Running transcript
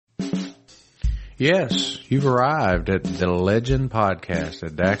Yes, you've arrived at the Legend Podcast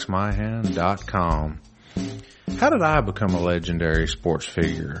at DaxMyhan.com. How did I become a legendary sports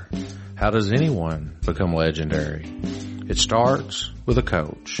figure? How does anyone become legendary? It starts with a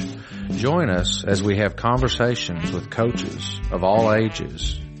coach. Join us as we have conversations with coaches of all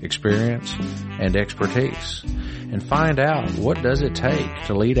ages, experience, and expertise, and find out what does it take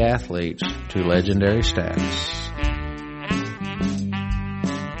to lead athletes to legendary status.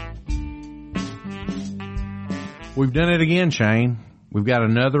 We've done it again, Shane. We've got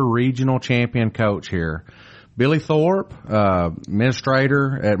another regional champion coach here. Billy Thorpe,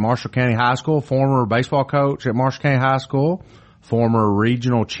 administrator at Marshall County High School, former baseball coach at Marshall County High School, former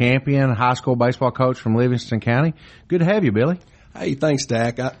regional champion high school baseball coach from Livingston County. Good to have you, Billy. Hey, thanks,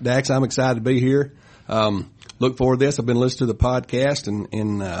 Dax. I'm excited to be here. Look forward to this. I've been listening to the podcast,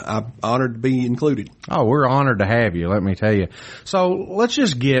 and I'm honored to be included. Oh, we're honored to have you, let me tell you. So let's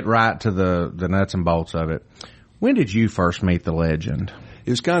just get right to the nuts and bolts of it. When did you first meet the legend? It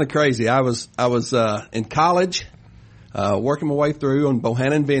was kind of crazy. I was in college, working my way through on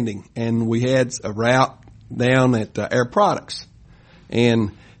Bohannon Vending, and we had a route down at Air Products,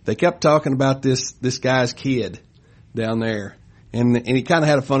 and they kept talking about this guy's kid down there, and he kind of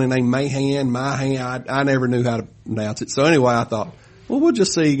had a funny name, Mahan. I never knew how to pronounce it. So anyway, I thought, well, we'll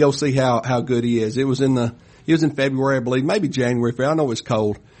just go see how good he is. It was in February, I believe, maybe January. I know it was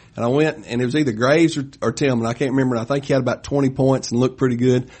cold. And I went, and it was either Graves or Tillman. I can't remember. I think he had about 20 points and looked pretty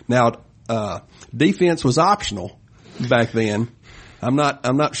good. Now, defense was optional back then. I'm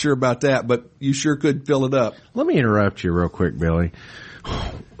not sure about that, but you sure could fill it up. Let me interrupt you real quick, Billy.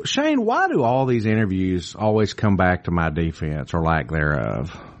 Shane, why do all these interviews always come back to my defense or lack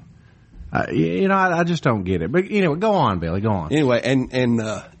thereof? I just don't get it. But anyway, go on, Billy. Go on. Anyway, and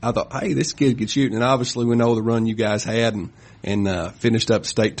I thought, hey, this kid could shoot. And obviously, we know the run you guys had, and finished up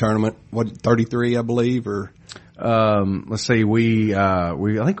state tournament. 33, I believe, or let's see, I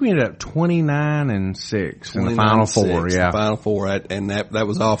think we ended up 29-6 in the Final Four. Yeah, the Final Four, and that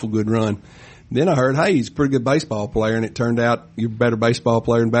was an awful good run. Then I heard, hey, he's a pretty good baseball player, and it turned out you're a better baseball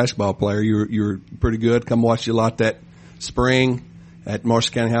player than basketball player. You were pretty good. Come watch you a lot that spring at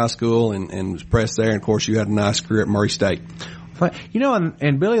Marshall County High School, and was pressed there. And of course, you had a nice career at Murray State.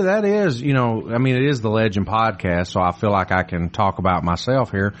 And Billy, that is, it is the Legend Podcast, so I feel like I can talk about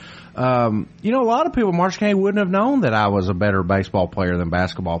myself here. A lot of people in Marshall County wouldn't have known that I was a better baseball player than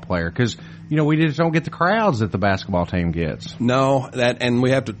basketball player because, we just don't get the crowds that the basketball team gets. No, and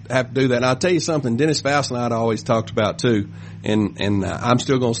we have to do that. And I'll tell you something, Dennis Faust and I had always talked about too, and I'm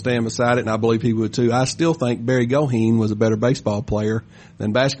still going to stand beside it, and I believe he would too. I still think Barry Goheen was a better baseball player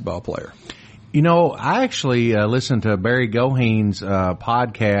than basketball player. I actually listened to Barry Goheen's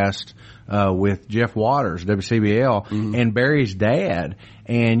podcast with Jeff Waters, WCBL, and Barry's dad.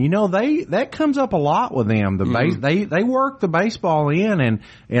 And that comes up a lot with them. They work the baseball in,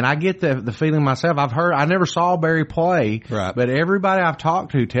 and I get the feeling myself. I never saw Barry play, right, but everybody I've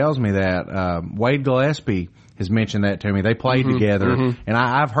talked to tells me that. Wade Gillespie has mentioned that to me. They played together, and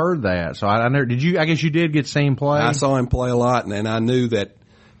I've heard that. So I never did. I guess you did get to see him play. I saw him play a lot, and I knew that.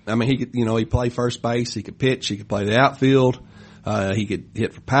 I mean, he could, he played first base, he could pitch, he could play the outfield, he could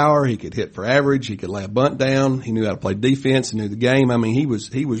hit for power, he could hit for average, he could lay a bunt down, he knew how to play defense, he knew the game. I mean, he was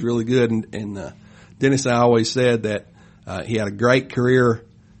really good, and Dennis and I always said that, he had a great career,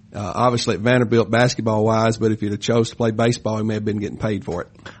 obviously at Vanderbilt basketball wise, but if he'd have chose to play baseball, he may have been getting paid for it.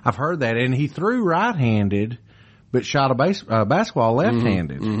 I've heard that, and he threw right-handed, but shot a basketball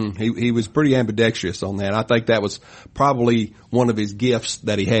left-handed. He was pretty ambidextrous on that. I think that was probably one of his gifts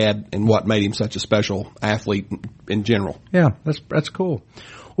that he had and what made him such a special athlete in general. Yeah, that's cool.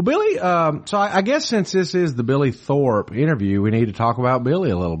 Well, Billy, so I guess since this is the Billy Thorpe interview, we need to talk about Billy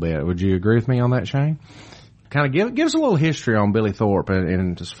a little bit. Would you agree with me on that, Shane? Kind of give us a little history on Billy Thorpe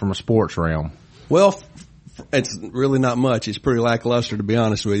and just from a sports realm. Well, it's really not much. It's pretty lackluster, to be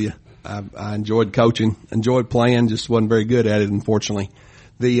honest with you. I enjoyed coaching, enjoyed playing, just wasn't very good at it, unfortunately.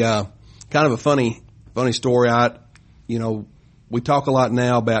 The kind of a funny story, we talk a lot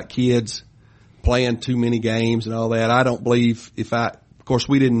now about kids playing too many games and all that. I don't believe of course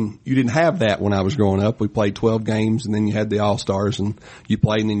you didn't have that when I was growing up. We played 12 games and then you had the All-Stars and you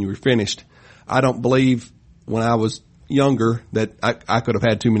played and then you were finished. I don't believe when I was younger that I could have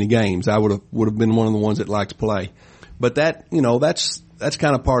had too many games. I would have been one of the ones that liked to play. But that's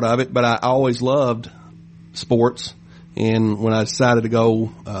kind of part of it, but I always loved sports. And when I decided to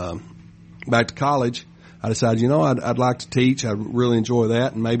go back to college, I decided, I'd like to teach. I really enjoy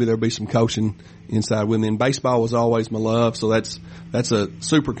that, and maybe there'll be some coaching inside with me. And baseball was always my love, so that's a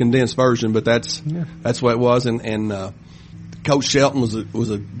super condensed version, but that's what it was. And Coach Shelton was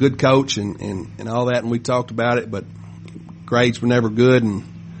a good coach and all that, and we talked about it, but grades were never good, and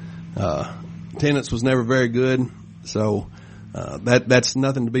attendance was never very good. So that's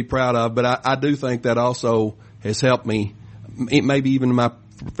nothing to be proud of. But I do think that also has helped me, maybe even in my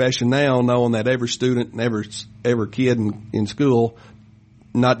profession now, knowing that every student and every kid in school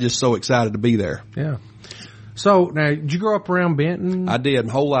not just so excited to be there. Yeah. So now, did you grow up around Benton? I did.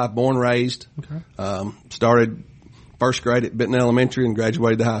 Whole life, born and raised. Okay. Started first grade at Benton Elementary and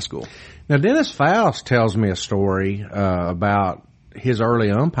graduated to high school. Now, Dennis Faust tells me a story about his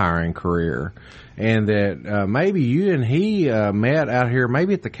early umpiring career, and that maybe you and he met out here,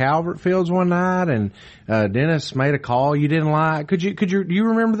 maybe at the Calvert Fields one night, and Dennis made a call you didn't like. Do you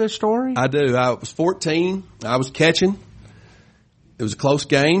remember this story? I do. I was 14. I was catching. It was a close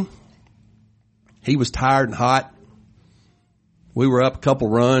game. He was tired and hot. We were up a couple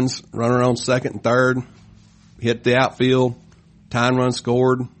runs, runner on second and third, hit the outfield, tying run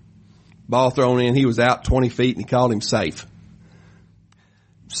scored, ball thrown in. He was out 20 feet and he called him safe.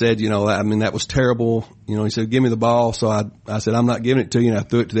 Said, that was terrible. He said, give me the ball. So I said, I'm not giving it to you. And I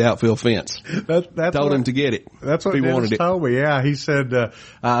threw it to the outfield fence. Told him to get it. That's what Dennis told me. Yeah. He said,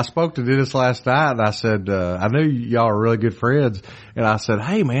 I spoke to Dennis last night and I said, I knew y'all are really good friends. And I said,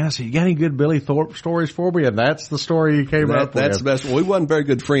 hey man, you got any good Billy Thorpe stories for me? And that's the story he came up with. That's the best one. We wasn't very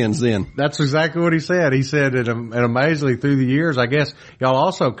good friends then. That's exactly what he said. He said, and amazingly through the years, I guess y'all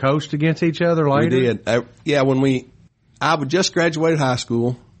also coached against each other later. We did. I would just graduated high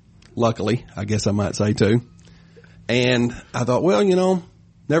school, luckily, I guess I might say too. And I thought,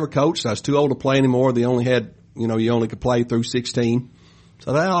 never coached. I was too old to play anymore. They only had, you only could play through 16.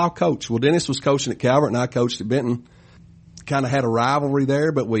 So I'll coach. Well, Dennis was coaching at Calvert and I coached at Benton. Kind of had a rivalry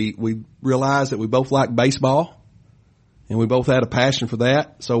there, but we realized that we both liked baseball and we both had a passion for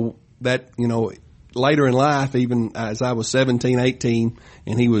that. So that, later in life, even as I was 17, 18,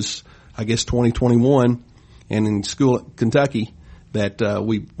 and he was, I guess, 20, 21, and in school at Kentucky, that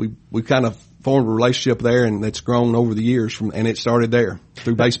we kind of formed a relationship there, and that's grown over the years and it started there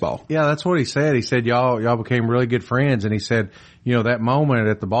through baseball. Yeah, that's what he said. He said y'all became really good friends, and he said, that moment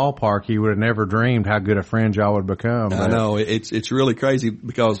at the ballpark, he would have never dreamed how good of friends y'all would become. I know. It's really crazy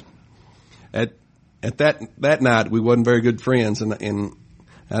because at that night we wasn't very good friends, and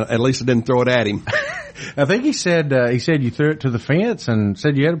at least I didn't throw it at him. I think he said you threw it to the fence and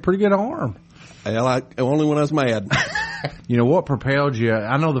said you had a pretty good arm. Well, only when I was mad. What propelled you?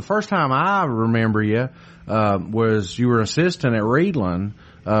 I know the first time I remember you was you were assistant at Reedland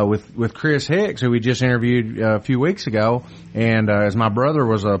with Chris Hicks, who we just interviewed a few weeks ago, and as my brother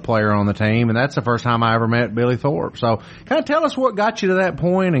was a player on the team, and that's the first time I ever met Billy Thorpe. So kind of tell us what got you to that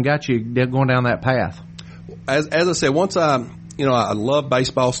point and got you going down that path. As I said, once I love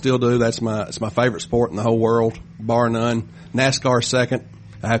baseball, still do. It's my favorite sport in the whole world, bar none. NASCAR second.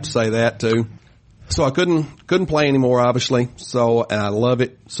 I have to say that too. So I couldn't play anymore, obviously. And I love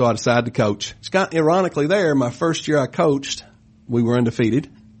it. So I decided to coach. It's kind of ironically there, my first year I coached, we were undefeated.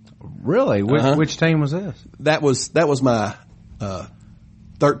 Really? Which team was this? That was my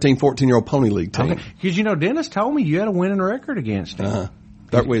 13, 14-year-old Pony League team. Because, Dennis told me you had a winning record against him.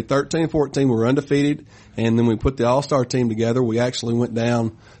 We had 13, 14, we were undefeated. And then we put the All-Star team together. We actually went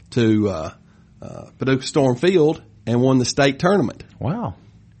down to Paducah Storm Field and won the state tournament. Wow.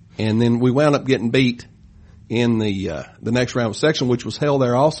 And then we wound up getting beat in the next round of section, which was held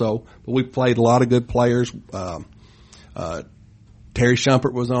there also. But we played a lot of good players. Terry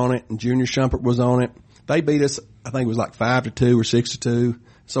Shumpert was on it, and Junior Shumpert was on it. They beat us, I think it was like 5-2 or 6-2.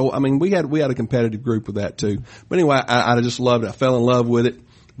 So, we had a competitive group with that too. But anyway, I just loved it. I fell in love with it,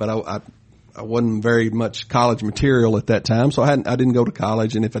 but I wasn't very much college material at that time. So I didn't go to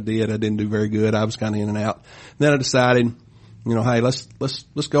college, and if I did, I didn't do very good. I was kind of in and out. Then I decided, hey, let's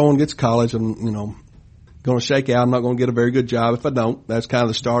go and get to college. I'm, going to shake out. I'm not going to get a very good job if I don't. That's kind of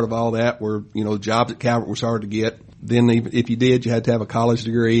the start of all that, where, jobs at Calvert was hard to get. Then if you did, you had to have a college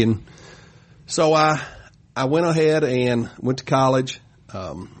degree. And so I went ahead and went to college.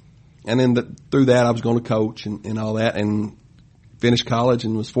 And then through that, I was going to coach and all that, and finished college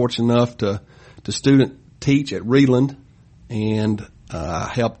and was fortunate enough to student teach at Reedland, and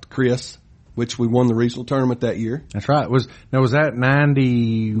I helped Chris, which we won the regional tournament that year. That's right. Was that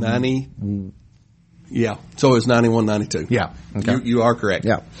 90? Yeah. So it was 91, 92. Yeah. Okay. You are correct.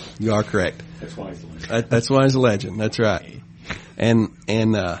 Yeah. You are correct. That's why he's a legend. That's why he's a legend. That's right. And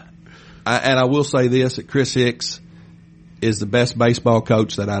I will say this, that Chris Hicks is the best baseball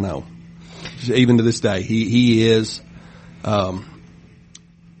coach that I know. Even to this day. He is,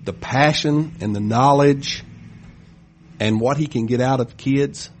 the passion and the knowledge and what he can get out of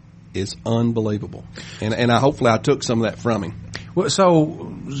kids is unbelievable. And hopefully I took some of that from him. Well,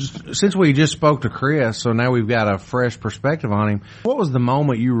 so since we just spoke to Chris, so now we've got a fresh perspective on him. What was the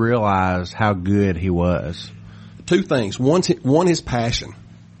moment you realized how good he was? Two things. One, his passion.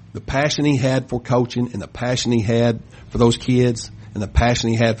 The passion he had for coaching and the passion he had for those kids and the passion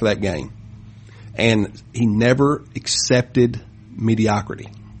he had for that game. And he never accepted mediocrity.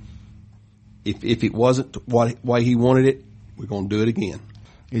 If it wasn't what way he wanted it, we're going to do it again.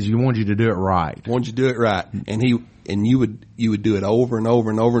 Is he wanted you to do it right. Wanted you to do it right. And you would do it over and over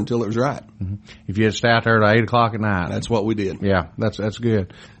and over until it was right. Mm-hmm. If you had to stay out there at 8:00 at night. That's what we did. Yeah, that's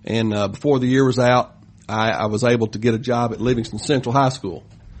good. And before the year was out, I was able to get a job at Livingston Central High School.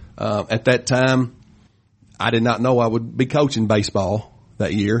 At that time, I did not know I would be coaching baseball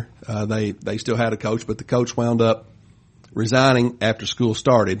that year. They still had a coach, but the coach wound up resigning after school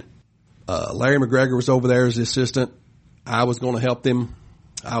started. Larry McGregor was over there as the assistant. I was going to help them.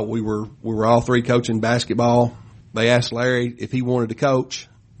 We were all three coaching basketball. They asked Larry if he wanted to coach,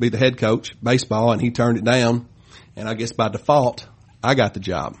 be the head coach, baseball, and he turned it down. And I guess by default, I got the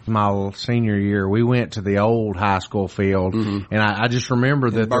job. My senior year, we went to the old high school field, and I just remember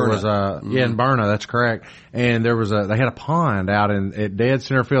that there was in Burna, that's correct. And there was they had a pond out at dead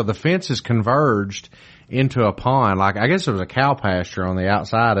center field. The fences converged into a pond, like I guess there was a cow pasture on the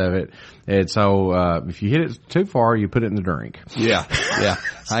outside of it. And so, if you hit it too far, you put it in the drink. Yeah.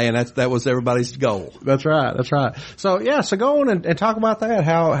 Hey, and that was everybody's goal. That's right. So go on and talk about that,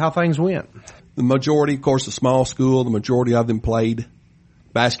 how things went. The majority, of course, a small school, the majority of them played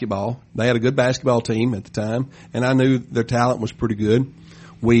basketball. They had a good basketball team at the time, and I knew their talent was pretty good.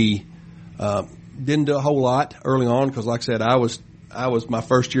 We, didn't do a whole lot early on because, like I said, I was my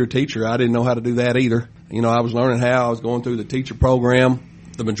first year teacher. I didn't know how to do that either. You know, I was learning how. I was going through the teacher program.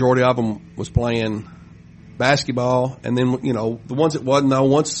 The majority of them was playing basketball. And then, you know, the ones that wasn't, though,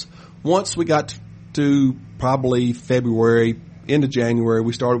 once we got to probably February, into January,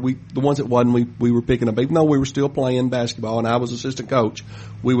 the ones that wasn't, we were picking up. Even though we were still playing basketball and I was assistant coach,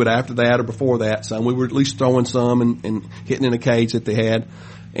 we would, after that or before that, we were at least throwing some and hitting in a cage that they had.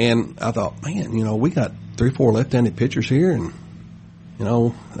 And I thought, man, you know, we got 3-4 left-handed pitchers here and, you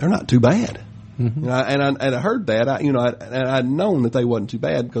know, they're not too bad. Mm-hmm. And I heard that. I'd known that they wasn't too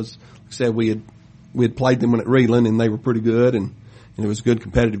bad because, like I said, we had played them at Reedland and they were pretty good and it was a good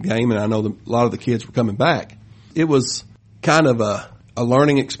competitive game. And I know a lot of the kids were coming back. It was kind of a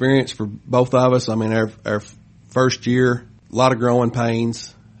learning experience for both of us. I mean, our first year, a lot of growing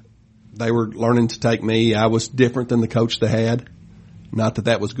pains. They were learning to take me. I was different than the coach they had. Not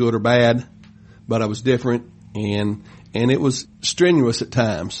that was good or bad, but I was different and it was strenuous at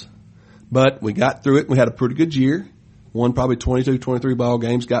times. But we got through it. We had a pretty good year. Won probably 22, 23 ball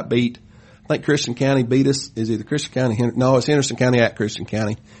games, got beat. I think Christian County beat us. Is either Christian County, it's Henderson County at Christian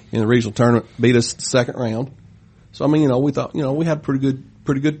County in the regional tournament, beat us the second round. So, I mean, you know, we thought, you know, we had a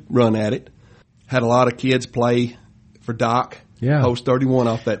pretty good run at it. Had a lot of kids play for Doc. Yeah. Post 31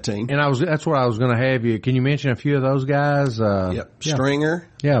 off that team. And that's what I was going to have you. Can you mention a few of those guys? Yep. Stringer.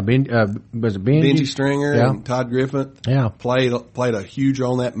 Yeah. Was it Benji? Benji Stringer and Todd Griffith. Yeah. Played a huge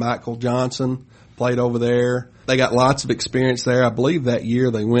role on that. Michael Johnson played over there. They got lots of experience there. I believe that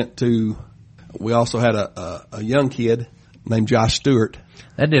year we also had a young kid named Josh Stewart.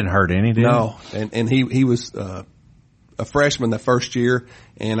 That didn't hurt any, did it? No. And he was, a freshman the first year,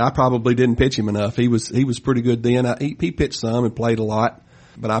 and I probably didn't pitch him enough. He was pretty good then. He pitched some and played a lot,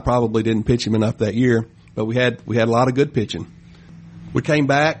 but I probably didn't pitch him enough that year. But we had a lot of good pitching. We came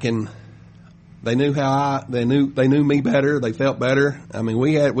back and they knew they knew me better. They felt better. I mean,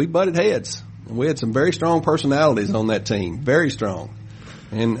 we butted heads, and we had some very strong personalities on that team, very strong.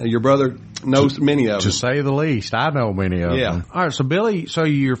 And your brother knows many of them. To say the least. I know many of them. All right. So Billy,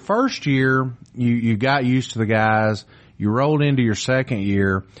 your first year, you got used to the guys. You rolled into your second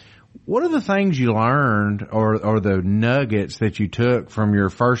year. What are the things you learned or the nuggets that you took from your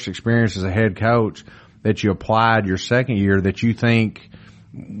first experience as a head coach that you applied your second year that you think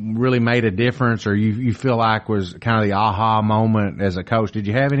really made a difference or you feel like was kind of the aha moment as a coach? Did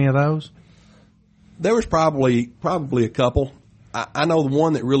you have any of those? There was probably a couple. I know the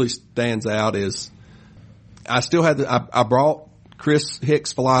one that really stands out is I still had I brought Chris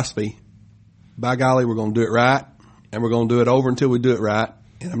Hicks' philosophy. By golly, we're going to do it right. And we're going to do it over until we do it right.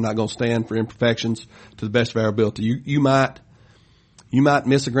 And I'm not going to stand for imperfections to the best of our ability. You might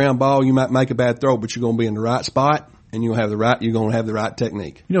miss a ground ball. You might make a bad throw, but you're going to be in the right spot and you're going to have the right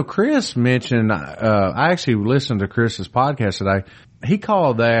technique. You know, Chris mentioned, I actually listened to Chris's podcast today. He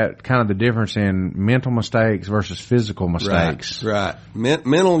called that kind of the difference in mental mistakes versus physical mistakes. Right.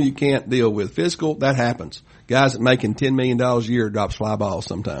 Mental you can't deal with. Physical, that happens. guys that making $10 million a year drops fly balls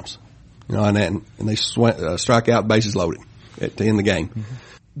sometimes, and they strike out bases loaded to end the game. Mm-hmm.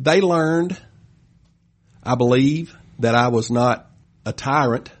 They learned, I believe, that I was not a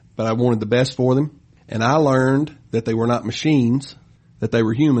tyrant, but I wanted the best for them. And I learned that they were not machines, that they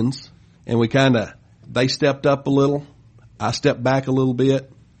were humans. And they stepped up a little. I stepped back a little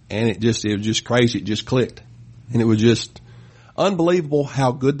bit, and it was just crazy. It just clicked. And it was just unbelievable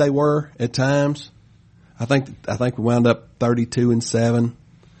how good they were at times. I think we wound up 32-7.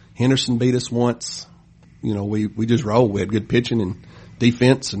 Henderson beat us once. We just rolled. We had good pitching and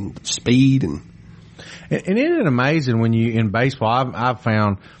defense and speed and isn't it amazing when in baseball, I've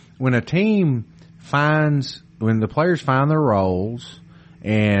found when a team when the players find their roles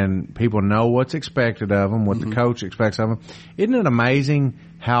and people know what's expected of them, what the coach expects of them, isn't it amazing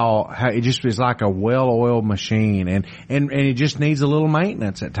how it just is like a well-oiled machine and it just needs a little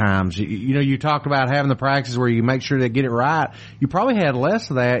maintenance at times. You talked about having the practice where you make sure they get it right. You probably had less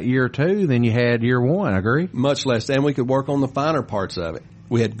of that year 2 than you had year 1, agree? Much less, and we could work on the finer parts of it.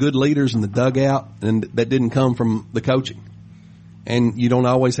 We had good leaders in the dugout, and that didn't come from the coaching. And you don't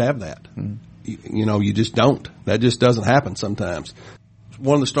always have that. You just don't. That just doesn't happen sometimes.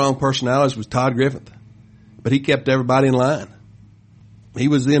 One of the strong personalities was Todd Griffith, but he kept everybody in line. He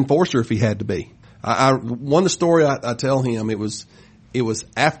was the enforcer if he had to be. One of the story I tell him, it was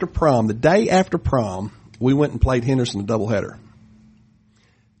after prom, the day after prom, we went and played Henderson a doubleheader.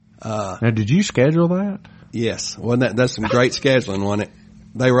 Now, did you schedule that? Yes. That's some great scheduling, wasn't it?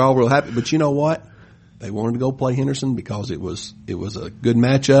 They were all real happy, but you know what? They wanted to go play Henderson because it was a good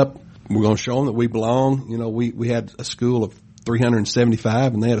matchup. We're going to show them that we belong. We had a school of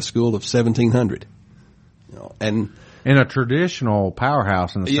 375 and they had a school of 1,700. And in a traditional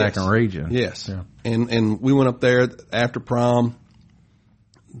powerhouse in the second region. Yes. Yeah. And we went up there after prom.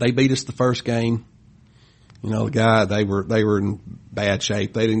 They beat us the first game. The guy, they were in bad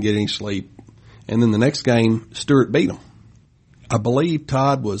shape. They didn't get any sleep. And then the next game, Stewart beat them. I believe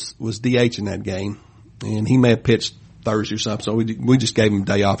Todd was DH in that game, and he may have pitched Thursday or something. So we just gave him a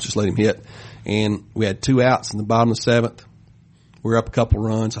day off, just let him hit. And we had 2 outs in the bottom of the 7th. We were up a couple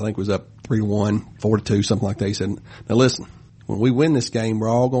runs. I think it was up 3-1, 4-2, something like that. He said, "Now listen, when we win this game, we're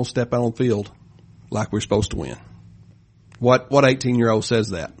all going to step out on the field like we're supposed to win." What 18-year-old says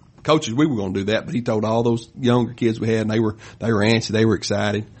that? Coaches, we were going to do that, but he told all those younger kids we had, and they were antsy, they were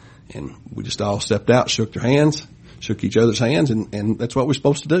excited, and we just all stepped out, shook each other's hands, and that's what we're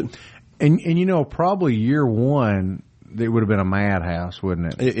supposed to do. And probably year 1, it would have been a madhouse,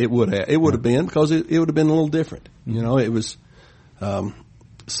 wouldn't it? It would have. It would have been, because it would have been a little different. It was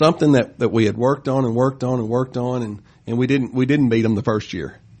something that we had worked on, and we didn't beat them the first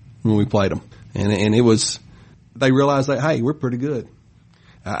year when we played them, and it was, they realized that, hey, we're pretty good.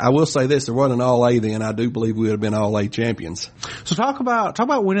 I will say this, there wasn't an All-A then. I do believe we would have been All-A champions. So talk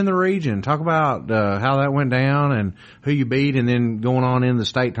about winning the region. Talk about how that went down and who you beat, and then going on in the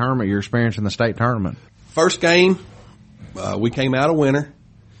state tournament, your experience in the state tournament. First game, we came out a winner,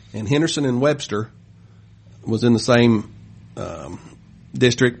 and Henderson and Webster was in the same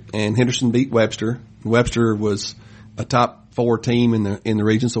district, and Henderson beat Webster. Webster was a top 4 team in the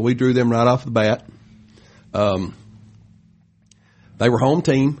region, so we drew them right off the bat. They were home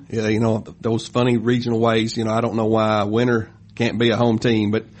team, those funny regional ways. I don't know why a winner can't be a home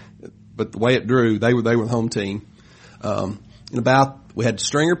team, but the way it drew, they were the home team. We had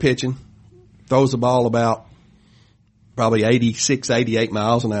Stringer pitching, throws the ball about probably 86, 88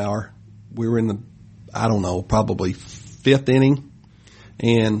 miles an hour. We were in probably 5th inning,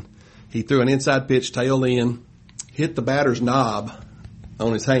 and he threw an inside pitch, tailed in, hit the batter's knob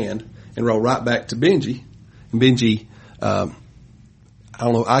on his hand, and rolled right back to Benji. And Benji, I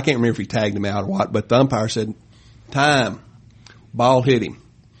don't know, I can't remember if he tagged him out or what, but the umpire said, "Time." Ball hit him,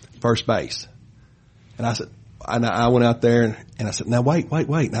 first base. And I went out there and I said, "Now wait."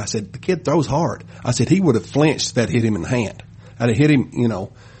 And I said, "The kid throws hard." I said, "He would have flinched if that hit him in the hand. I'd have hit him,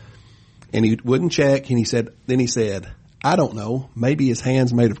 And he wouldn't check, and he said, "I don't know, maybe his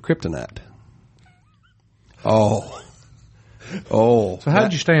hand's made of kryptonite." Oh. So how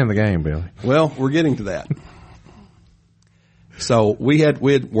did you stay in the game, Billy? Well, we're getting to that. So we had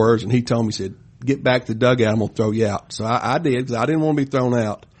words, and he told me, he said, "Get back to the dugout, I'm going to throw you out." So I did, because I didn't want to be thrown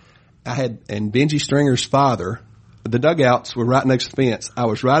out. And Benji Stringer's father, the dugouts were right next to the fence. I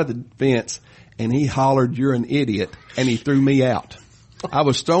was right at the fence, and he hollered, "You're an idiot," and he threw me out. I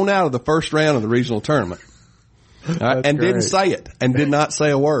was thrown out of the first round of the regional tournament. And didn't say it, and did not say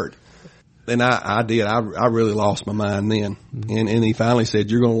a word. And I did. I really lost my mind then. Mm-hmm. And he finally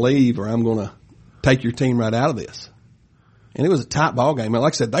said, "You're going to leave, or I'm going to take your team right out of this." And it was a tight ball game.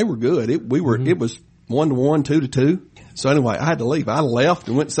 Like I said, they were good. It was 1-1, 2-2. So anyway, I had to leave. I left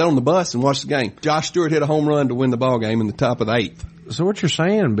and went and sat on the bus and watched the game. Josh Stewart hit a home run to win the ball game in the top of the 8th. So what you're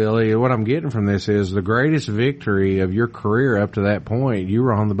saying, Billy, what I'm getting from this is the greatest victory of your career up to that point, you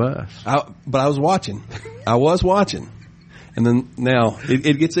were on the bus. But I was watching. I was watching. And then now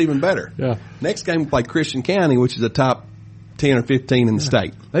it gets even better. Yeah. Next game we play Christian County, which is a top 10 or 15 in the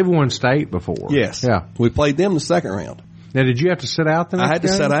state. They've won state before. Yes. Yeah. We played them the second round. Now, did you have to sit out the next I had to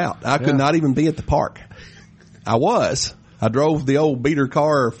game? sit out. I could not even be at the park. I drove the old beater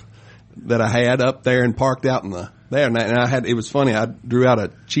car that I had up there and parked out there. And it was funny. I drew out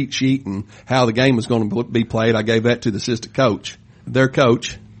a cheat sheet and how the game was going to be played. I gave that to the assistant coach. Their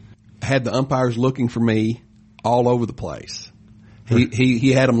coach had the umpires looking for me all over the place.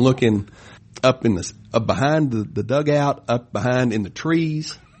 He had them looking up in behind the dugout, up behind in the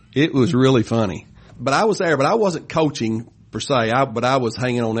trees. It was really funny. But I was there, but I wasn't coaching per se. But I was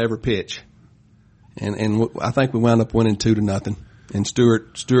hanging on every pitch. And I think we wound up winning 2-0. And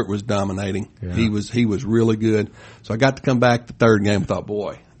Stewart was dominating. Yeah. He was really good. So I got to come back the third game and thought,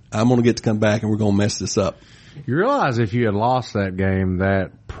 boy, I'm going to get to come back and we're going to mess this up. You realize if you had lost that game,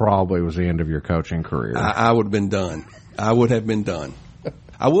 that probably was the end of your coaching career. I would have been done. I would have been done.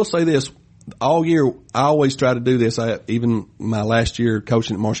 I will say this. All year, I always try to do this. Even my last year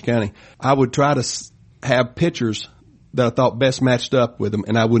coaching at Marshall County, I would try to have pitchers that I thought best matched up with them,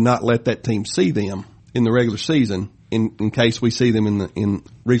 and I would not let that team see them in the regular season in case we see them in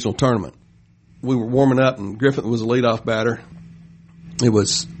regional tournament. We were warming up, and Griffith was the leadoff batter. It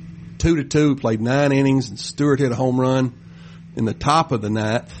was 2-2, played 9 innings, and Stewart hit a home run in the top of the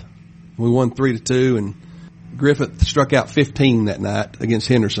 9th. We won 3-2, and Griffith struck out 15 that night against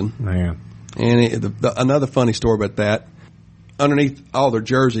Henderson. Man. And another funny story about that, underneath all their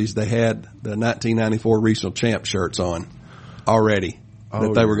jerseys, they had the 1994 regional champ shirts on already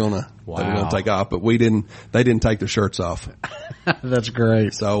that they were going to take off, but they didn't take their shirts off. That's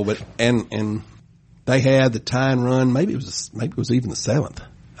great. So, but, and they had the tie and run, maybe it was even the 7th.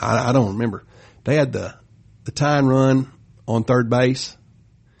 I don't remember. They had the tie and run on third base,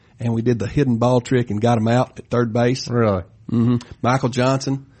 and we did the hidden ball trick and got them out at third base. Really? Mm-hmm. Michael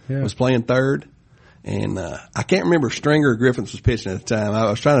Johnson was playing third, and I can't remember if Stringer or Griffiths was pitching at the time. I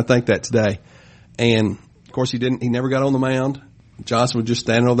was trying to think that today. And, of course, he never got on the mound. Johnson was just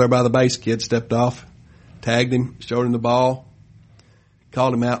standing over there by the base. Kid stepped off, tagged him, showed him the ball,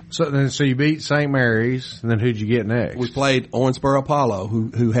 called him out. So you beat St. Mary's, and then who'd you get next? We played Owensboro Apollo,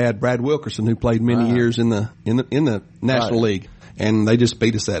 who had Brad Wilkerson, who played many years in the National League. And they just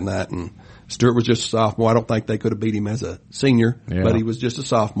beat us that night, and Stewart was just a sophomore. I don't think they could have beat him as a senior, but he was just a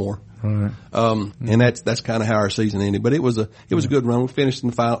sophomore. Right. And that's kind of how our season ended. But it was a good run. We finished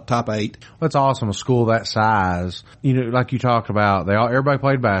in the top 8. That's awesome. A school that size, like you talked about, everybody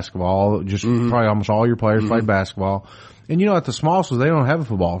played basketball. Just probably almost all your players played basketball. And at the small schools, they don't have a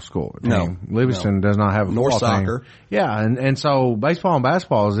football school team. No. Livingston does not have a football soccer. team. Yeah, and so baseball and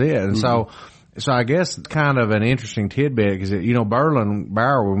basketball is it. And so I guess kind of an interesting tidbit because, Berlin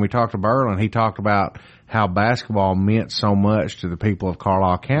Bauer, when we talked to Berlin, he talked about how basketball meant so much to the people of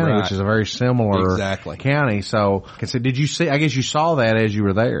Carlisle County, which is a very similar county. So, did you see, I guess you saw that as you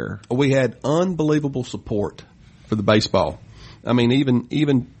were there. We had unbelievable support for the baseball. I mean,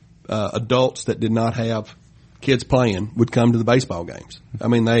 even adults that did not have kids playing would come to the baseball games. I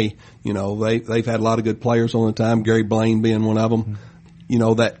mean, they've had a lot of good players on the time, Gary Blaine being one of them.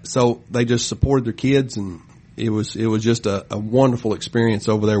 So they just supported their kids, and it was just a wonderful experience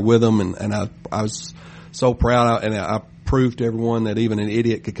over there with them, and I was so proud, and I proved to everyone that even an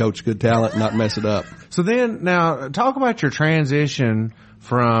idiot could coach good talent and not mess it up. So then, now talk about your transition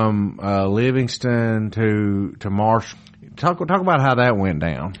from Livingston to Marshall. Talk about how that went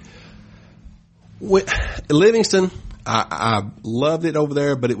down. Livingston, I loved it over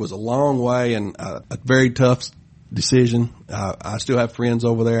there, but it was a long way and a very tough decision. I still have friends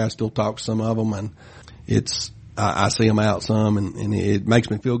over there. I still talk to some of them, and I see them out some, and it makes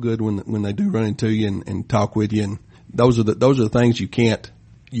me feel good when they do run into you and talk with you. And those are the things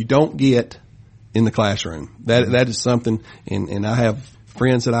you don't get in the classroom. That is something, and I have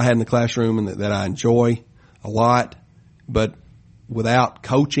friends that I had in the classroom and that I enjoy a lot, but without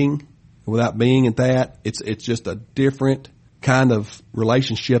coaching, without being at that, it's just a different kind of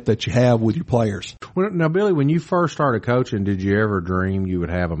relationship that you have with your players. Well, now, Billy, when you first started coaching, did you ever dream you would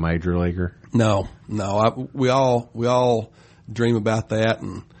have a major leaguer? No. We all dream about that,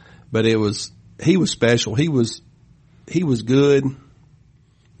 but he was special. He was good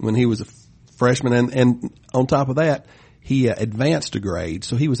when he was a freshman, and on top of that, he advanced a grade,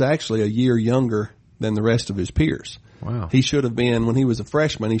 so he was actually a year younger than the rest of his peers. Wow. He should have been, when he was a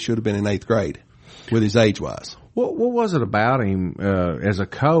freshman, he should have been in 8th grade. with his age-wise. What was it about him as a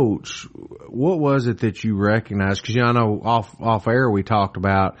coach? What was it that you recognized? Because I know off air we talked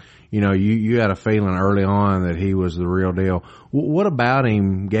about, you had a feeling early on that he was the real deal. What about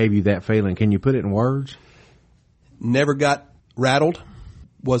him gave you that feeling? Can you put it in words? Never got rattled,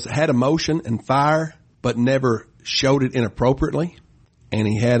 had emotion and fire, but never showed it inappropriately. And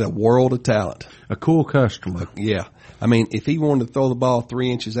he had a world of talent. A cool customer. Yeah. I mean, if he wanted to throw the ball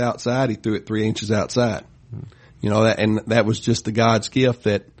 3 inches outside, he threw it 3 inches outside. That was just the God's gift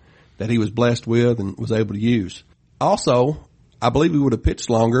that he was blessed with and was able to use. Also, I believe he would have pitched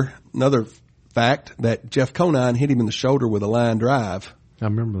longer. Another fact that Jeff Conine hit him in the shoulder with a line drive. I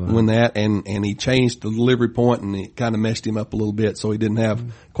remember that. And he changed the delivery point and it kind of messed him up a little bit, so he didn't have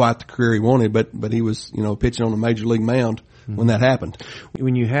quite the career he wanted, but he was, pitching on a major league mound when that happened.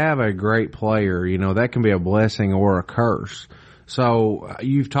 When you have a great player, that can be a blessing or a curse. So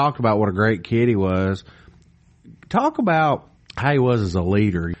you've talked about what a great kid he was. Talk about how he was as a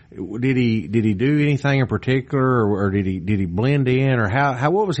leader. Did he do anything in particular, or did he blend in, or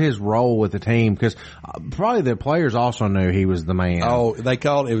what was his role with the team? Because probably the players also knew he was the man. Oh,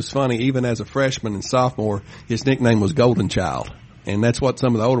 it was funny, even as a freshman and sophomore, his nickname was Golden Child. And that's what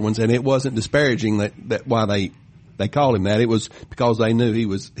some of the older ones, and it wasn't disparaging that why they called him that. It was because they knew he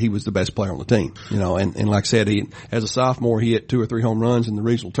was the best player on the team. And like I said, as a sophomore, he hit 2 or 3 home runs in the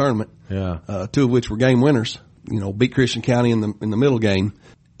regional tournament. Yeah. 2 of which were game winners. Beat Christian County in the middle game.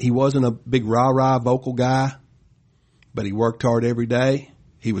 He wasn't a big rah-rah vocal guy, but he worked hard every day.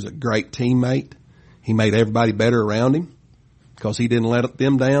 He was a great teammate. He made everybody better around him because he didn't let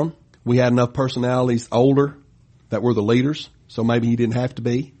them down. We had enough personalities older that were the leaders, so maybe he didn't have to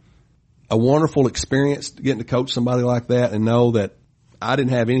be. A wonderful experience getting to coach somebody like that and know that I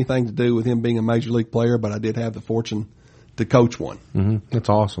didn't have anything to do with him being a major league player, but I did have the fortune to coach one. Mm-hmm. That's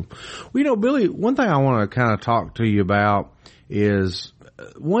awesome. Well, Billy, one thing I want to kind of talk to you about is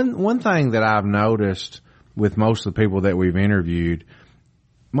one thing that I've noticed with most of the people that we've interviewed.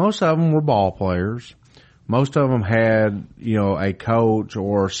 Most of them were ball players. Most of them had, a coach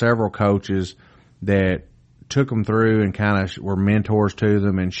or several coaches that took them through and kind of were mentors to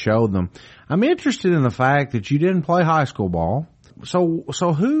them and showed them. I'm interested in the fact that you didn't play high school ball. So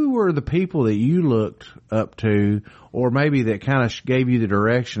who were the people that you looked up to, or maybe that kind of gave you the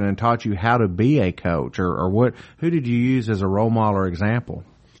direction and taught you how to be a coach, or who did you use as a role model or example?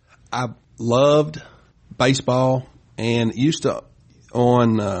 I loved baseball, and used to,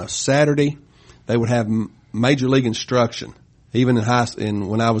 on Saturday, they would have major league instruction, even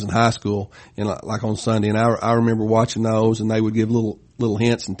when I was in high school, and like on Sunday. And I remember watching those, and they would give little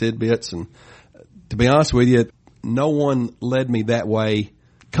hints and tidbits. And to be honest with you, no one led me that way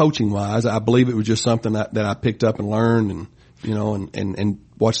coaching wise. I believe it was just something that I picked up and learned, and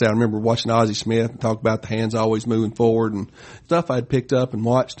watched that. I remember watching Ozzie Smith and talk about the hands always moving forward and stuff I'd picked up and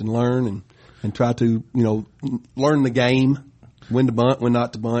watched and learned and try to, learn the game, when to bunt, when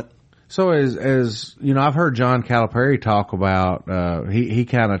not to bunt. So as I've heard John Calipari talk about, he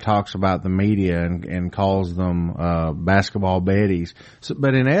kind of talks about the media and calls them, basketball betties. So,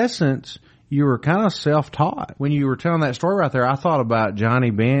 but in essence, you were kind of self-taught. When you were telling that story right there, I thought about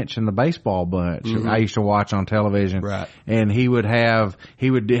Johnny Bench and the Baseball Bunch. Mm-hmm. I used to watch on television. Right. And he would have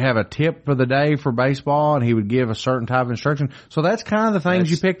a tip for the day for baseball, and he would give a certain type of instruction. So that's kind of the things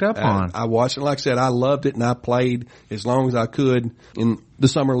you picked up on. I watched it. Like I said, I loved it, and I played as long as I could in the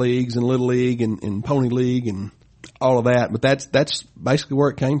summer leagues and Little League and Pony League and all of that. But that's basically where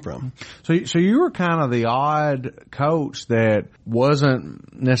it came from. So you were kind of the odd coach that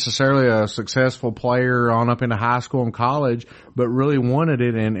wasn't necessarily a successful player on up into high school and college, but really wanted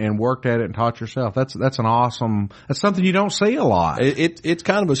it and worked at it and taught yourself. That's something you don't see a lot. It's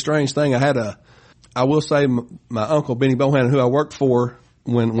kind of a strange thing. I will say my uncle Benny Bohannon, who I worked for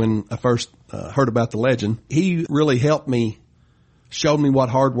when I first heard about the legend, he really helped me, showed me what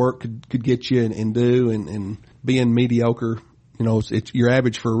hard work could get you and do, and being mediocre, it's you're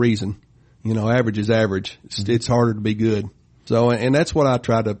average for a reason. Average is average. It's harder to be good. So, and that's what I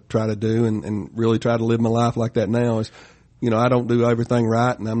try to do and really try to live my life like that now is, I don't do everything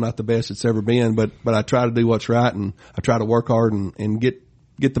right, and I'm not the best it's ever been, but I try to do what's right, and I try to work hard and get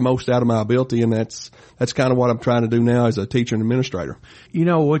the most out of my ability, and that's kind of what I'm trying to do now as a teacher and administrator.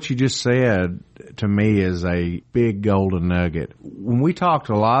 What you just said to me is a big golden nugget. When we talk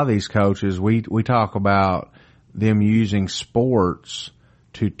to a lot of these coaches, we talk about them using sports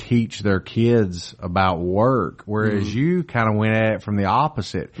to teach their kids about work, whereas you kind of went at it from the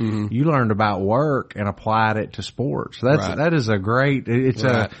opposite. You learned about work and applied it to sports. That is a great, it's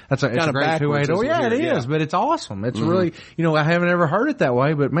a great two-way door. Yeah, it is, but it's awesome. It's really, I haven't ever heard it that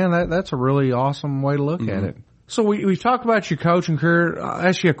way, but man, that's a really awesome way to look at it. So we've talked about your coaching career. I'll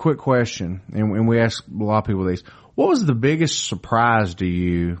ask you a quick question, and we ask a lot of people these. What was the biggest surprise to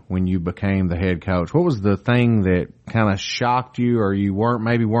you when you became the head coach? What was the thing that kind of shocked you, or you weren't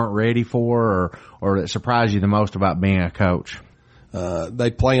ready for, or that surprised you the most about being a coach?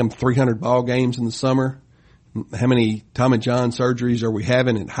 They play them 300 ball games in the summer. How many Tommy John surgeries are we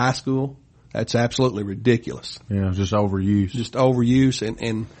having in high school? That's absolutely ridiculous. Yeah, just overuse.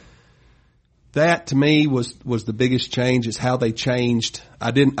 And that to me was the biggest change, is how they changed.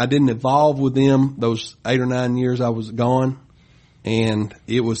 I didn't evolve with them those 8 or 9 years I was gone, and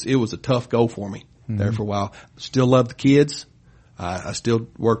it was a tough go for me there for a while. Still love the kids. I still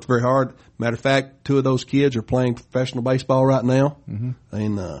worked very hard. Matter of fact, 2 of those kids are playing professional baseball right now,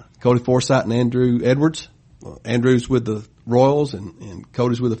 and Cody Forsythe and Andrew Edwards. Andrew's with the Royals and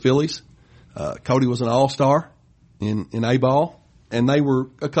Cody's with the Phillies. Cody was an all-star in A-ball. And they were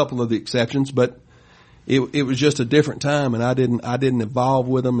a couple of the exceptions, but it was just a different time, and I didn't evolve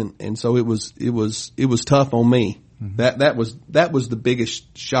with them, and so it was tough on me. That was the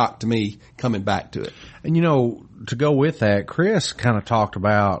biggest shock to me coming back to it. And to go with that, Chris kind of talked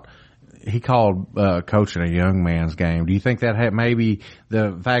about, he called coaching a young man's game. Do you think that had maybe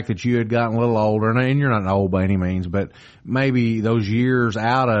the fact that you had gotten a little older, and you're not old by any means, but maybe those years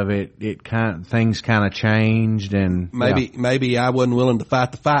out of it, things kind of changed, and maybe I wasn't willing to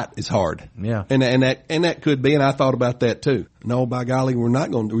fight the fight as hard. Yeah, and that could be, and I thought about that too. No, by golly, we're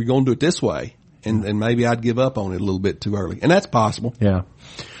going to do it this way, and maybe I'd give up on it a little bit too early, and that's possible. Yeah.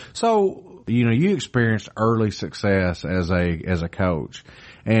 So you experienced early success as a coach.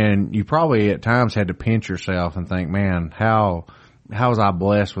 And you probably at times had to pinch yourself and think, man, how was I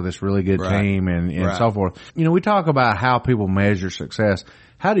blessed with this really good team and so forth. We talk about how people measure success.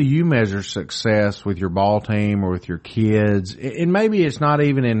 How do you measure success with your ball team or with your kids? And maybe it's not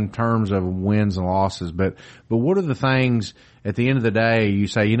even in terms of wins and losses, but what are the things at the end of the day you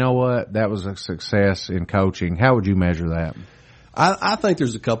say, you know what, that was a success in coaching? How would you measure that? I think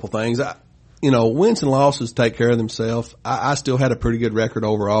there's a couple things. Wins and losses take care of themselves. I still had a pretty good record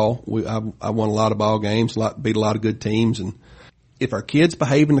overall. I won a lot of ball games, beat a lot of good teams. And if our kids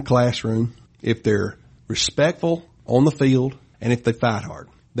behave in the classroom, if they're respectful on the field, and if they fight hard,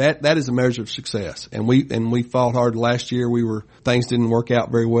 that is a measure of success. And we fought hard last year. Things didn't work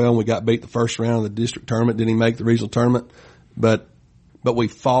out very well, and we got beat the first round of the district tournament. Didn't even make the regional tournament. But we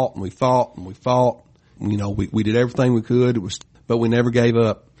fought and we fought and we fought. We did everything we could. But we never gave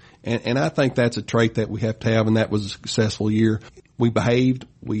up. And I think that's a trait that we have to have, and that was a successful year. We behaved,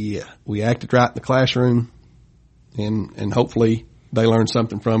 we acted right in the classroom, and hopefully they learned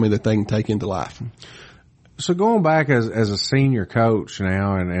something from me that they can take into life. So going back as a senior coach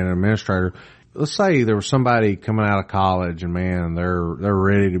now and an administrator, let's say there was somebody coming out of college and man, they're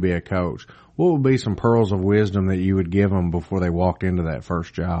ready to be a coach. What would be some pearls of wisdom that you would give them before they walked into that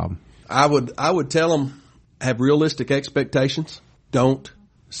first job? I would tell them, have realistic expectations. Don't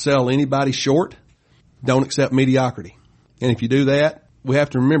sell anybody short. Don't accept mediocrity. And if you do that, we have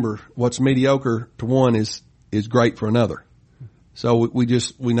to remember what's mediocre to one is great for another. So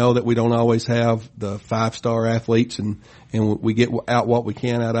we know that we don't always have the 5-star athletes, and we get out what we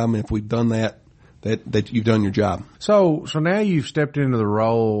can out of them. And if we've done that you've done your job. So now you've stepped into the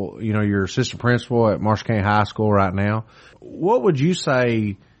role, you're assistant principal at Marshall County High School right now. What would you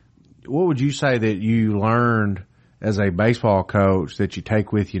say that you learned as a baseball coach that you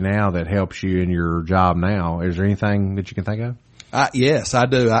take with you now that helps you in your job now? Is there anything that you can think of? Yes, I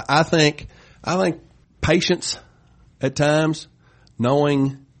do. I think patience at times,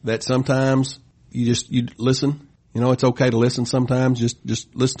 knowing that sometimes you listen. It's okay to listen sometimes.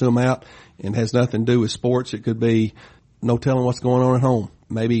 Just listen to them out, and it has nothing to do with sports. It could be no telling what's going on at home.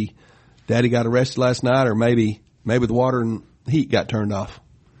 Maybe daddy got arrested last night, or maybe the water and heat got turned off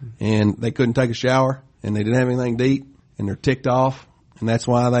and they couldn't take a shower. And they didn't have anything to eat, and they're ticked off, and that's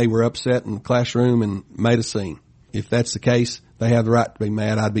why they were upset in the classroom and made a scene. If that's the case, they have the right to be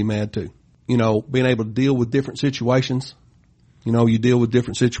mad. I'd be mad too. Being able to deal with different situations. You deal with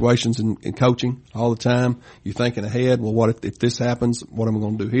different situations in coaching all the time. You're thinking ahead. Well, what if this happens? What am I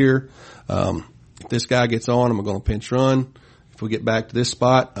going to do here? If this guy gets on, am I going to pinch run? If we get back to this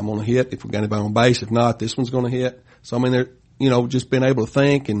spot, I'm going to hit. If we got anybody on base, if not, this one's going to hit. So, just being able to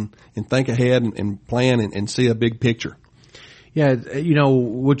think and think ahead and plan and see a big picture. Yeah,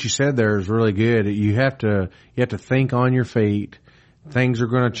 what you said there is really good. You have to think on your feet. things are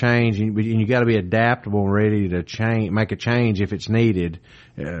going to change, and you got to be adaptable and ready to make a change if it's needed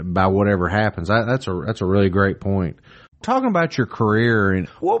by whatever happens. That's a really great point. Talking about your career, and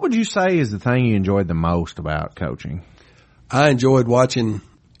what would you say is the thing you enjoyed the most about coaching? I enjoyed watching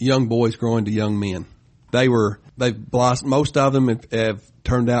young boys grow into young men. They've blossomed. Most of them have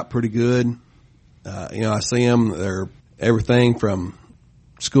turned out pretty good. I see them. They're everything from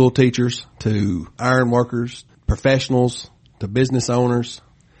school teachers to iron workers, professionals to business owners.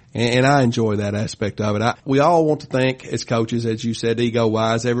 And I enjoy that aspect of it. We all want to think as coaches, as you said, ego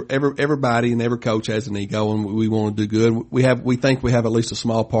wise, everybody and every coach has an ego and we want to do good. We think we have at least a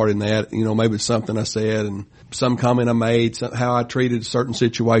small part in that. Maybe it's something I said and some comment I made, how I treated a certain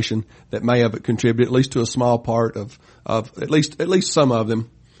situation that may have contributed at least to a small part of at least some of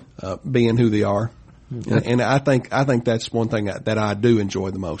them, being who they are. And I think that's one thing that I do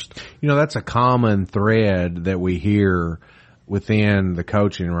enjoy the most. That's a common thread that we hear within the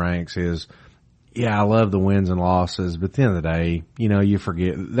coaching ranks is, I love the wins and losses, but at the end of the day, you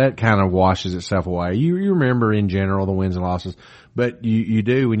forget that kind of washes itself away. You remember in general the wins and losses, but you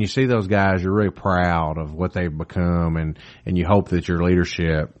do when you see those guys, you're really proud of what they've become and you hope that your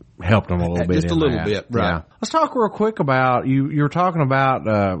leadership helped them a little bit. Just a little bit, right. Yeah. Let's talk real quick about, you were talking about,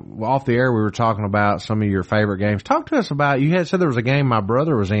 off the air, we were talking about some of your favorite games. Talk to us about, you had said there was a game my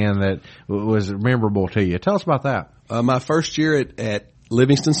brother was in that was memorable to you. Tell us about that. My first year at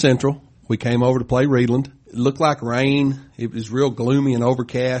Livingston Central, we came over to play Reedland. It looked like rain. It was real gloomy and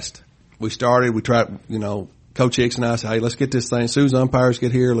overcast. We tried, Coach Hicks and I said, hey, let's get this thing. As soon as umpires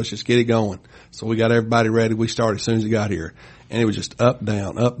get here, let's just get it going. So we got everybody ready. We started as soon as we got here. And it was just up,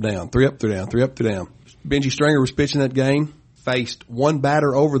 down, 3 up, 3 down, 3 up, 3 down. Benji Stringer was pitching that game, faced one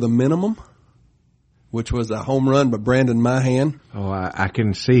batter over the minimum, which was a home run by Brandon Mahan. Oh, I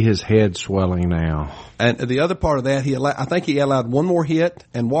can see his head swelling now. And the other part of that, I think he allowed one more hit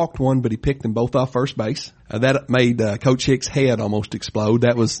and walked one, but he picked them both off first base. That made Coach Hicks' head almost explode.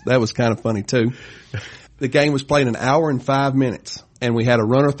 That was kind of funny too. The game was played an hour and 5 minutes, and we had a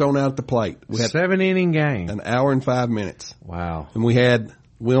runner thrown out at the plate. We had 7-inning game. An hour and 5 minutes. Wow. And we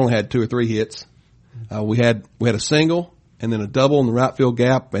only had 2 or 3 hits. We had a single and then a double in the right field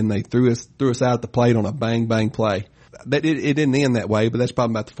gap, and they threw us out at the plate on a bang bang play. It didn't end that way, but that's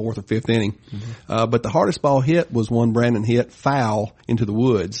probably about the 4th or 5th inning. Mm-hmm. But the hardest ball hit was one Brandon hit foul into the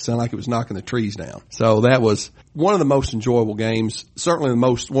woods. It sounded like it was knocking the trees down. So that was one of the most enjoyable games. Certainly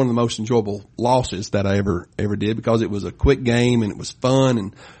one of the most enjoyable losses that I ever did, because it was a quick game and it was fun,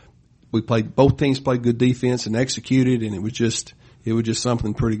 and both teams played good defense and executed, and it was just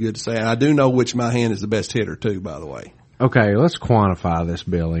something pretty good to say. And I do know which Mahan is the best hitter too, by the way. Okay, let's quantify this,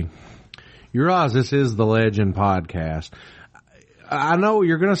 Billy. You realize this is the Legend Podcast. I know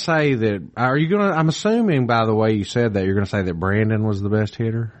you're going to say that. I'm assuming by the way you said that, you're going to say that Brandon was the best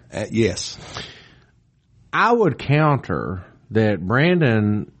hitter? Yes. I would counter that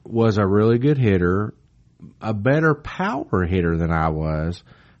Brandon was a really good hitter, a better power hitter than I was.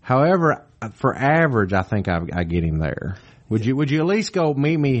 However, for average, I think I get him there. Would you at least go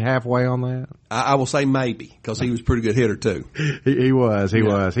meet me halfway on that? I will say maybe, because he was a pretty good hitter too. He was.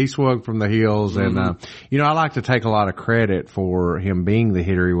 He swung from the hills, and I like to take a lot of credit for him being the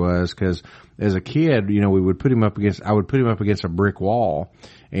hitter he was, because as a kid, I would put him up against a brick wall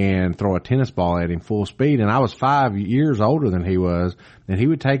and throw a tennis ball at him full speed. And I was 5 years older than he was, and he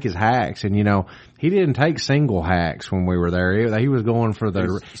would take his hacks. And, he didn't take single hacks when we were there. He was going for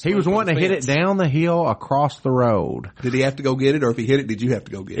he was wanting to hit it down the hill across the road. Did he have to go get it, or if he hit it, did you have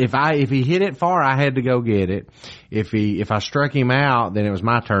to go get it? If he hit it far, I had to go get it. If I struck him out, then it was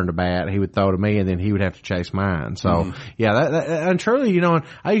my turn to bat. He would throw to me, and then he would have to chase mine. So, and truly,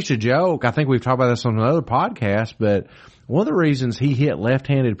 I used to joke, I think we've talked about this on another podcast, but one of the reasons he hit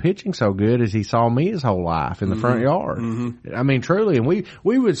left-handed pitching so good is he saw me his whole life in the front yard. Mm-hmm. I mean, truly, and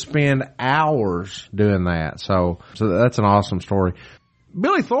we would spend hours doing that. So that's an awesome story.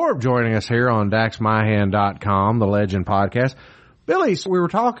 Billy Thorpe joining us here on DaxMyHand.com, the Legend Podcast. Billy, we were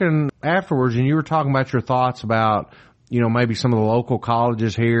talking afterwards, and you were talking about your thoughts about, maybe some of the local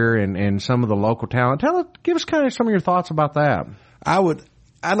colleges here and some of the local talent. Give us kind of some of your thoughts about that.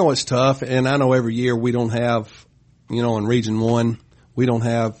 I know it's tough, and I know every year we don't have, in Region 1, we don't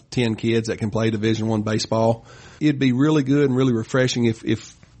have 10 kids that can play Division I baseball. It'd be really good and really refreshing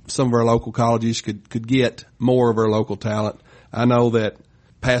if some of our local colleges could get more of our local talent. I know that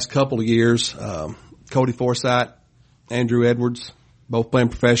past couple of years, Cody Forsythe, Andrew Edwards, both playing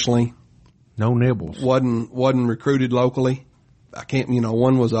professionally. No nibbles. Wasn't recruited locally.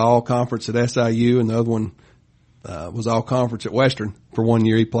 One was all conference at SIU, and the other one was all conference at Western for 1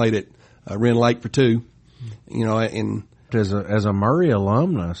 year. He played at Wren Lake for 2. And as a Murray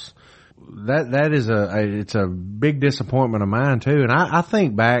alumnus, that is it's a big disappointment of mine too. And I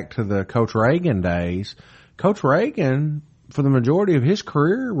think back to the Coach Reagan days. Coach Reagan, for the majority of his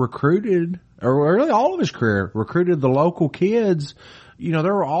career, recruited, or really all of his career, recruited the local kids. You know,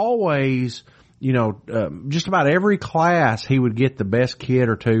 there were always, just about every class he would get the best kid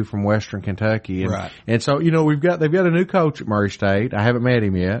or two from Western Kentucky. And, right. And so, they've got a new coach at Murray State. I haven't met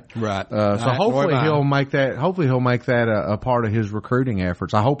him yet. Right. So hopefully he'll make that a part of his recruiting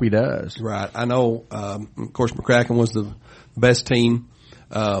efforts. I hope he does. Right. I know, of course, McCracken was the best team.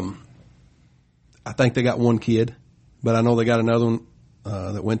 I think they got one kid, but I know they got another one,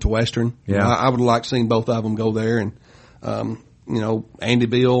 that went to Western. Yeah. I would like seeing both of them go there. And, Andy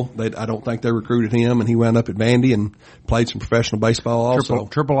Beal, I don't think they recruited him, and he wound up at Vandy and played some professional baseball also.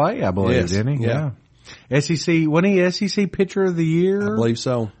 Triple A, I believe, yes. didn't he? Yeah. SEC, wasn't he SEC Pitcher of the Year? I believe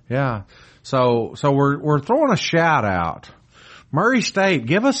so. Yeah. So we're throwing a shout out. Murray State,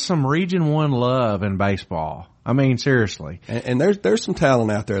 give us some Region 1 love in baseball. I mean, seriously. And there's some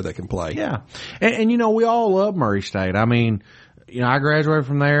talent out there that can play. Yeah. And we all love Murray State. I mean, I graduated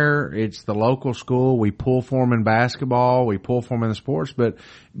from there. It's the local school. We pull for them in basketball. We pull for them in the sports. But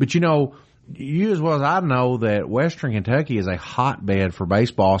you as well as I know that Western Kentucky is a hotbed for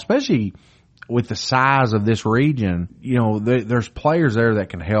baseball, especially with the size of this region. There's players there that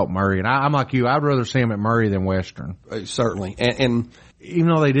can help Murray. And I'm like you. I'd rather see them at Murray than Western. Certainly. And even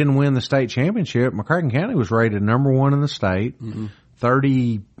though they didn't win the state championship, McCracken County was rated number 1 in the state,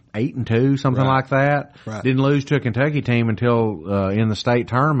 38-2, something like that. Right. Didn't lose to a Kentucky team until in the state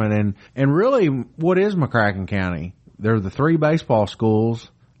tournament. And really, what is McCracken County? They're the 3 baseball schools,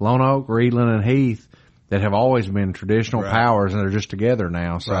 Lone Oak, Reedland, and Heath, that have always been traditional powers, and they're just together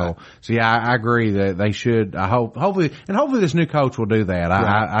now. So yeah, I agree that they should. Hopefully this new coach will do that. Like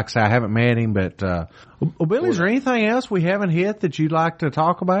I say, I haven't met him, but Billy, is there anything else we haven't hit that you'd like to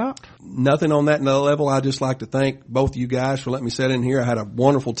talk about? Nothing on that level. I just like to thank both of you guys for letting me sit in here. I had a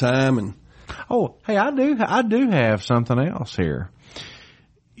wonderful time. And hey, I do have something else here.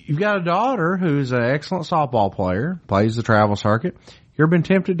 You've got a daughter who's an excellent softball player, plays the travel circuit. You ever been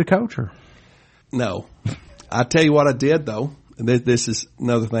tempted to coach her? No. I tell you what I did though. This is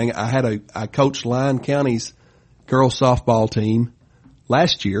another thing. I coached Lyon County's girls softball team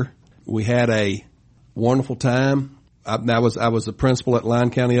last year. We had a wonderful time. I was the principal at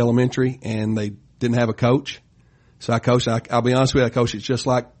Lyon County Elementary, and they didn't have a coach. So I coached. I'll be honest with you, I coached it just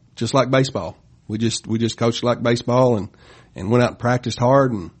like baseball. We just coached like baseball and went out and practiced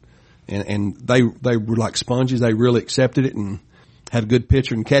hard, and they were like sponges. They really accepted it and had a good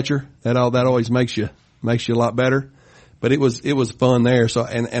pitcher and catcher. That always makes you a lot better. But it was fun there. So,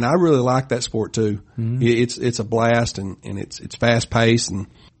 and I really like that sport too. Mm-hmm. It's a blast and it's fast paced. And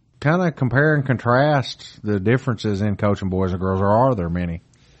kind of compare and contrast the differences in coaching boys and girls, or are there many?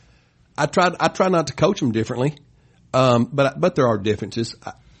 I try not to coach them differently. But there are differences.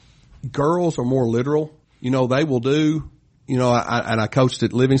 Girls are more literal. They will do, I coached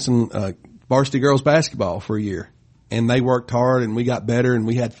at Livingston, varsity girls basketball for a year. And they worked hard, and we got better, and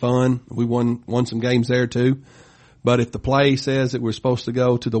we had fun. We won some games there too. But if the play says that we're supposed to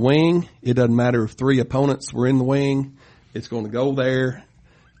go to the wing, it doesn't matter if 3 opponents were in the wing. It's going to go there,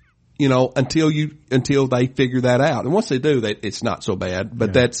 until they figure that out. And once they do that, it's not so bad.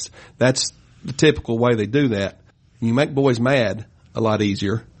 But that's the typical way they do that. You make boys mad a lot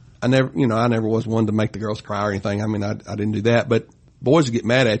easier. I never was one to make the girls cry or anything. I mean, I didn't do that. But boys would get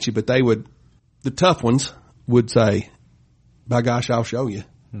mad at you, but the tough ones would say, by gosh, I'll show you,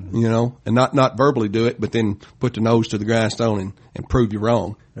 and not verbally do it, but then put the nose to the grindstone and prove you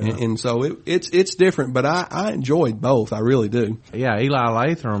wrong. Yeah. And so it's different, but I enjoyed both. I really do. Yeah. Eli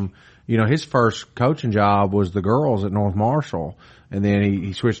Latham, his first coaching job was the girls at North Marshall, and then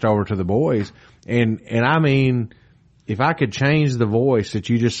he switched over to the boys. And I mean, if I could change the voice that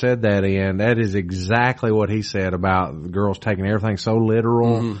you just said that in, that is exactly what he said about the girls taking everything so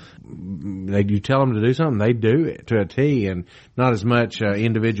literal. Mm-hmm. You tell them to do something, they do it to a T, and not as much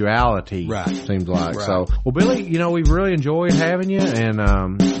individuality. Right. Seems like. Right. So, well, Billy, we've really enjoyed having you, and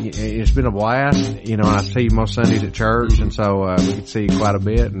it's been a blast. I see you most Sundays at church, and so we get to see you quite a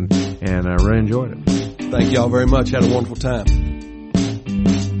bit, and really enjoyed it. Thank y'all very much. Had a wonderful time.